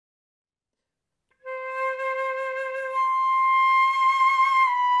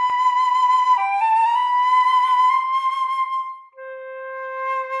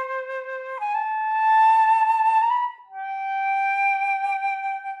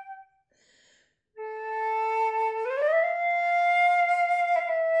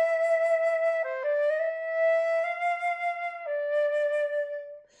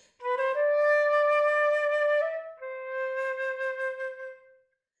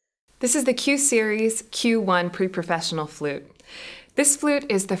This is the Q Series Q1 Pre-Professional Flute. This flute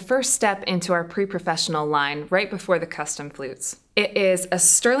is the first step into our pre-professional line right before the custom flutes. It is a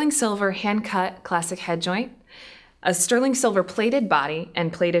sterling silver hand-cut classic head joint, a sterling silver plated body,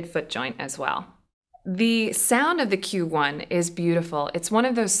 and plated foot joint as well. The sound of the Q1 is beautiful. It's one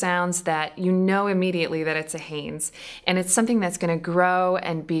of those sounds that you know immediately that it's a Haynes, and it's something that's going to grow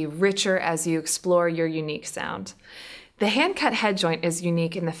and be richer as you explore your unique sound. The hand-cut head joint is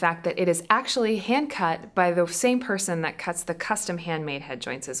unique in the fact that it is actually hand-cut by the same person that cuts the custom handmade head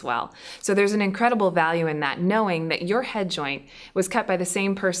joints as well. So there's an incredible value in that, knowing that your head joint was cut by the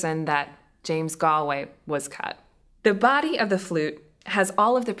same person that James Galway was cut. The body of the flute has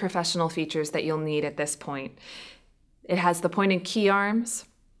all of the professional features that you'll need at this point. It has the pointed key arms,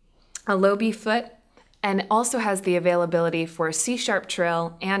 a low B foot, and also has the availability for a C-sharp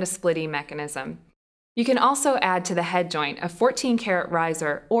trill and a splitty mechanism. You can also add to the head joint a 14-karat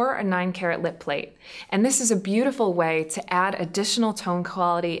riser or a 9-karat lip plate, and this is a beautiful way to add additional tone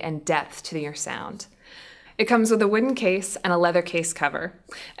quality and depth to your sound. It comes with a wooden case and a leather case cover.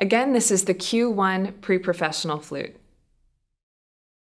 Again, this is the Q1 Pre-Professional Flute.